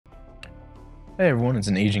Hey everyone, it's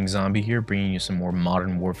an aging zombie here, bringing you some more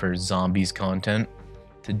Modern Warfare Zombies content.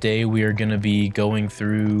 Today we are going to be going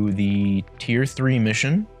through the Tier 3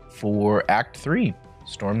 mission for Act 3,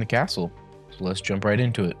 Storm the Castle. So let's jump right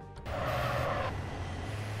into it.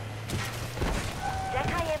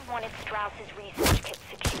 ZKM wanted Strauss's research kit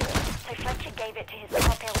secure, so Fletcher gave it to his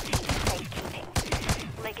top LT for safekeeping.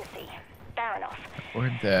 Legacy. Baronoff.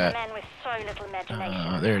 Where'd that? A man with so little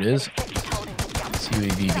imagination. There it is. Fletcher told him to jump. Let's see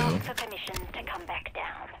UAV go. For permission to come back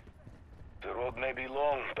down. The road may be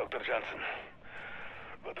long, Dr. Johnson,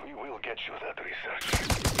 but we will get you that research.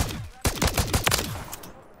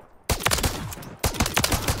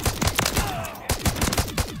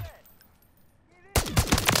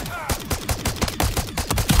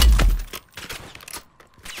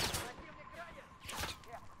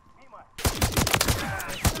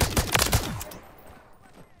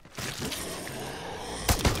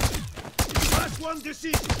 Last one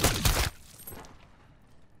deceased!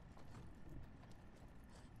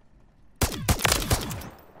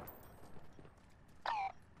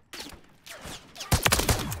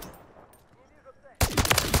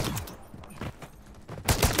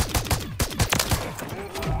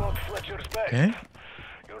 Okay.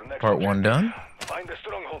 Part 1 done. Find the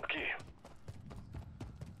stronghold key.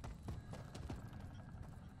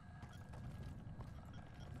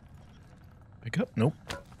 Pick up. Nope.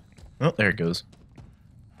 Oh, there it goes.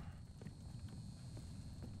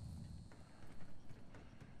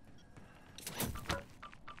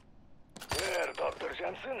 There, Dr.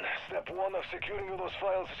 Johnson. Step 1 of securing those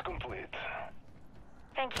files is complete.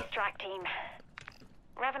 Thank you, strike team.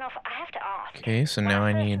 Ravenoff, I have to ask. Okay, so now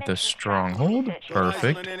I need the stronghold.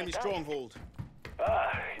 Perfect. An enemy stronghold.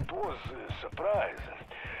 It was a surprise.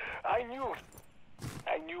 I knew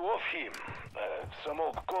of him. Some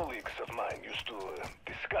old colleagues of mine used to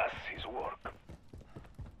discuss his work.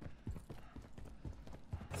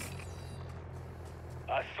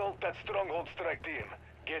 Assault that stronghold, strike team.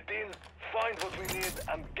 Get in, find what we need,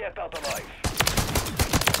 and get out alive.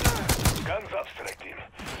 Guns up, strike team.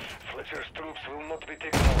 Fletcher's troops will not be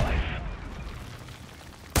taken alive.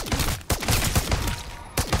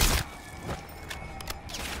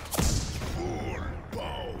 Full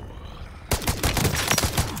power.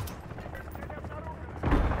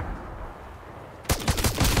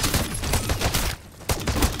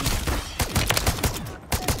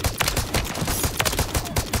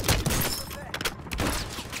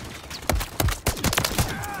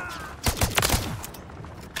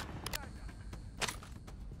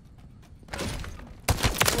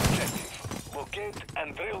 Locate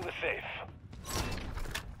and drill the safe.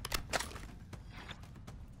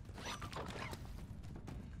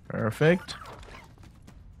 Perfect.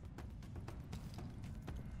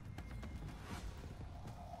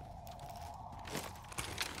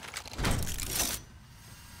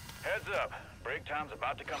 Heads up. Break time's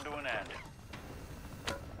about to come to an end.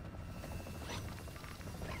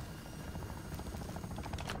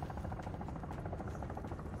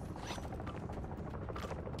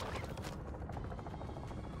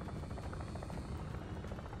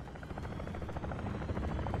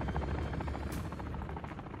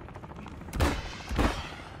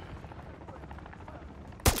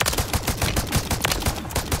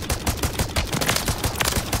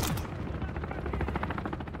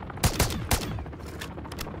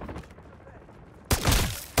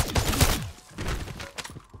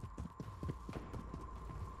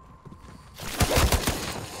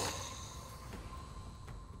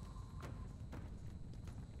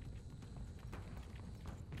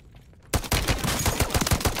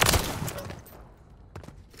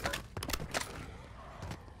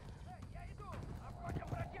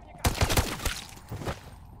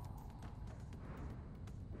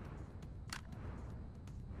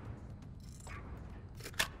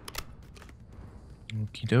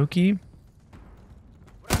 Okie dokie.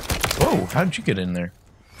 Whoa, how did you get in there?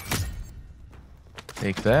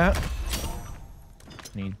 Take that.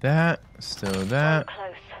 Need that. Stow that.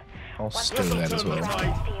 Close. I'll Once stow I that get as well.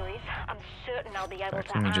 these theories, I'm certain I'll be able fact,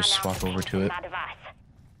 to let me iron just out swap the over kinks to in it. my device.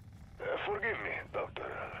 Forgive me,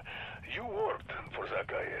 Doctor. You worked for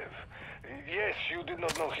Zakayev. Yes, you did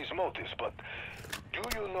not know his motives, but do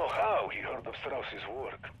you know how he heard of Strauss's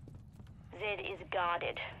work? Zed is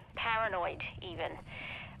guarded. Paranoid, even.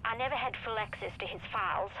 I never had full access to his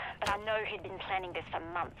files, but I know he'd been planning this for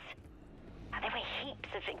months. There were heaps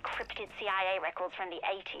of encrypted CIA records from the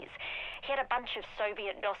 80s. He had a bunch of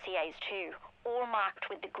Soviet dossiers too, all marked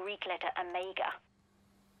with the Greek letter Omega.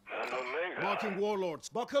 An Omega? Marking warlords.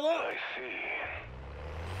 Buckle up! I see.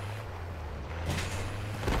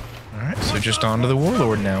 Alright, so just on to the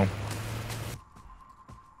Warlord now.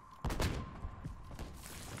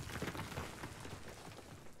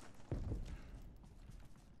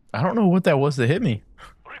 I don't know what that was that hit me.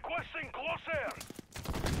 Requesting close air.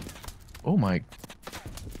 Oh my. Is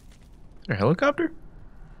there a helicopter?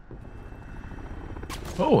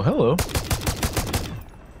 Oh, hello.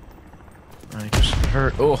 I just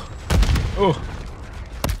heard. Oh. Oh.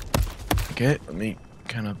 Okay, let me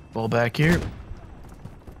kind of fall back here.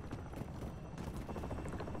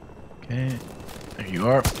 Okay. There you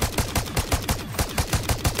are.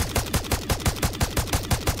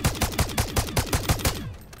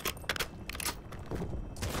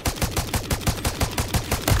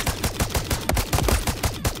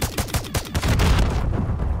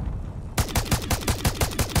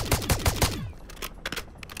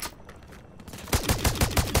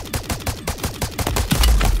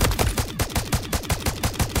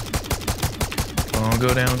 Oh,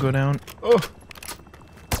 go down, go down. Oh!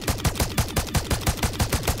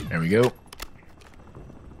 There we go.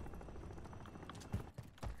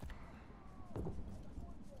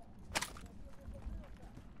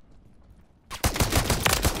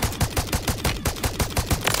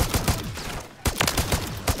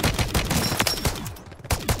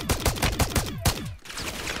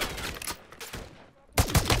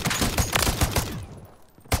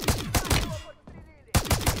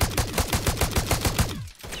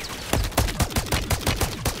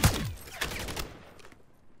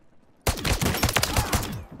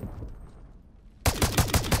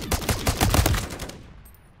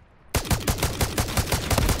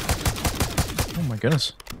 Oh my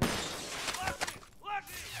goodness.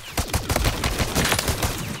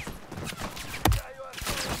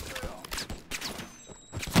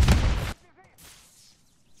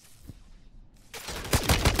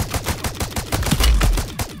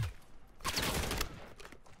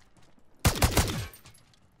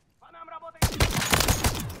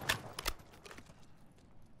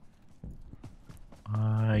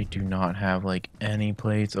 I do not have like any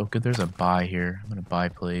plates. Oh good, there's a buy here. I'm gonna buy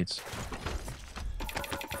plates.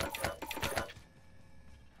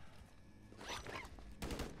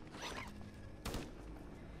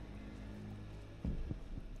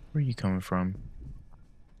 Where are you coming from?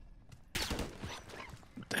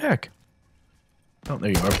 What the heck? Oh,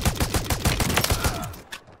 there you are.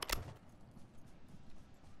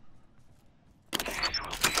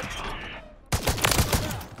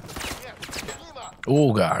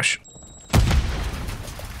 Oh gosh.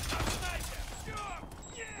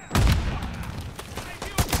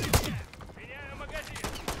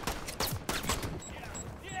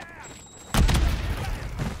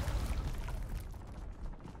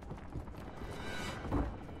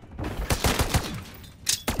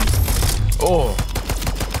 Oh.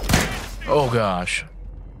 Oh gosh.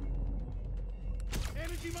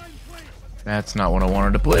 That's not what I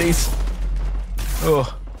wanted to place.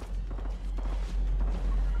 Oh.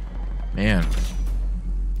 Man.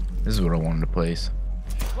 This is what I wanted to place.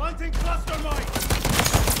 Planting cluster mine.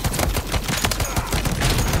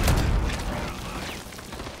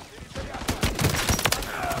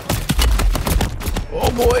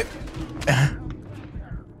 Oh boy.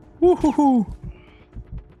 Woohoo.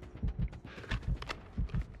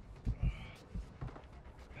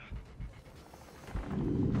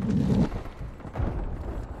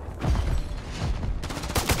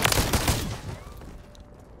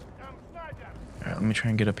 Alright, let me try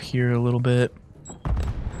and get up here a little bit.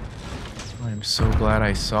 I'm so glad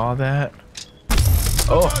I saw that.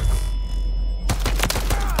 Oh!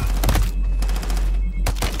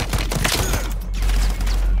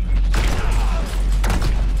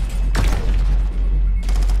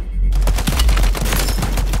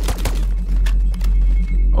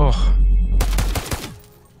 Oh.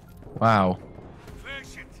 Wow.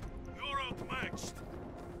 You're outmatched.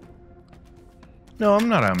 No, I'm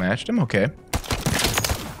not outmatched. I'm okay.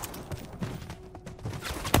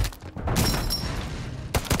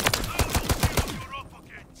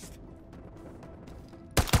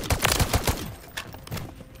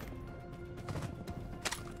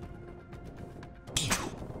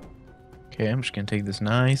 Okay, I'm just gonna take this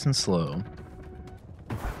nice and slow.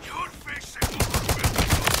 You're facing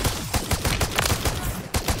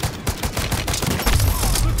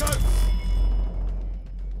Look out!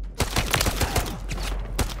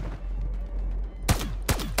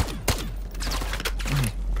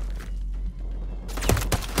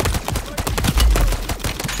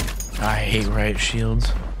 I hate riot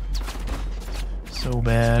shields. So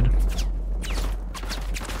bad.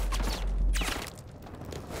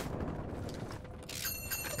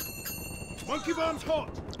 Monkey bomb's hot.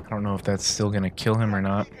 I don't know if that's still gonna kill him or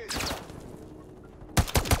not.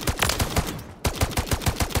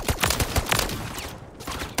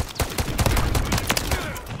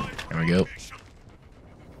 There we go.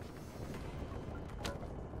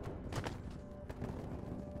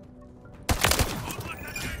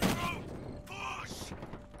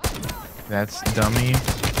 That's dummy.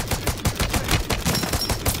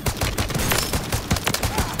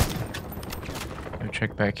 Go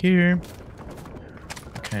check back here.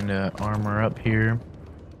 Kind of armor up here.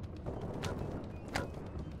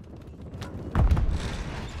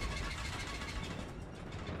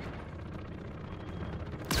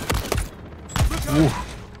 Ooh.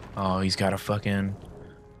 Oh, he's got a fucking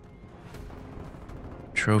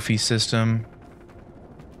trophy system.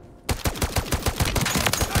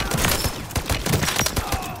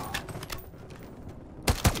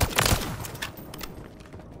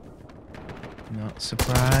 Not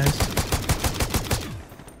surprised.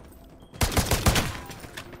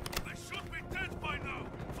 I should be dead by now.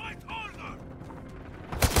 Fight harder.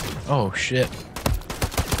 Oh shit.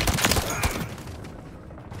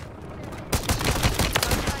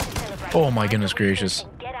 Oh my goodness gracious.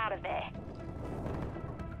 Get out of there.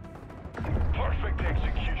 Perfect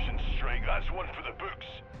execution, Stray. That's one for the books.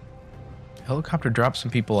 Helicopter dropped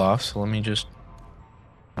some people off, so let me just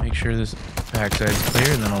make sure this backside's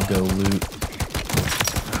clear, and then I'll go loot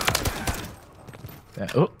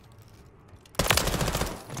that. Oh.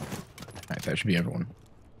 Alright, that should be everyone.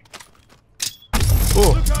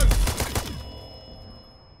 Oh. Look out.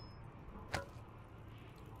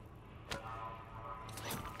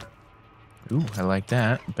 Ooh, I like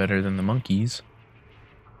that. Better than the monkeys.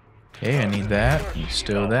 Okay, I need that. You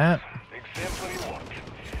steal that. Exemplary work.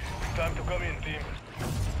 Time to come in, team.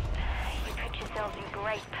 You put yourselves in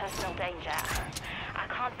great personal danger. I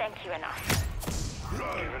can't thank you enough.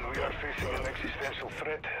 Given we are facing an existential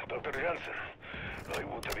threat, Dr. Jansen, I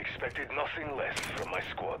would have expected nothing less from my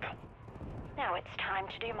squad. Now it's time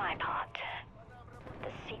to do my part.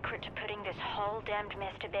 The secret to putting this whole damned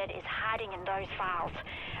mess to bed is hiding in those files.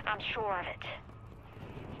 I'm sure of it.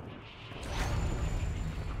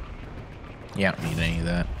 Yeah, I don't need any of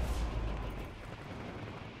that.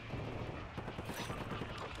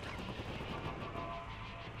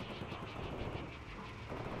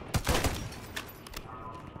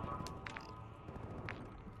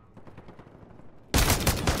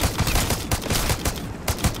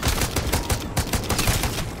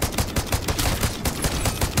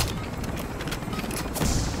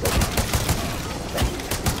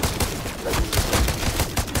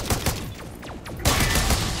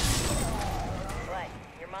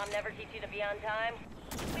 Never teach you to be on time?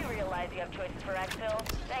 We realize you have choices for exfil.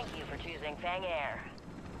 Thank you for choosing Fang Air.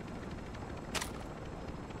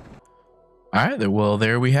 Alright, well,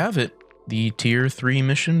 there we have it. The Tier 3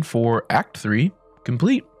 mission for Act 3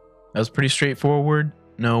 complete. That was pretty straightforward.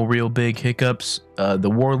 No real big hiccups. The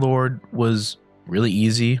Warlord was really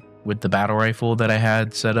easy with the battle rifle that I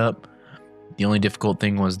had set up. The only difficult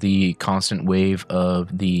thing was the constant wave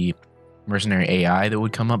of the mercenary AI that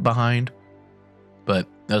would come up behind. But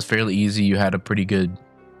that was fairly easy. You had a pretty good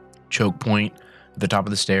choke point at the top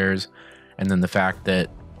of the stairs. And then the fact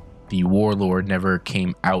that the Warlord never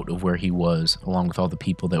came out of where he was, along with all the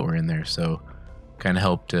people that were in there. So kind of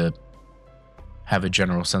helped to have a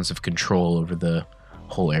general sense of control over the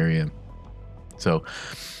whole area. So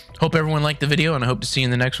hope everyone liked the video, and I hope to see you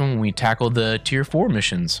in the next one when we tackle the Tier 4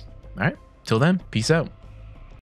 missions. All right, till then, peace out.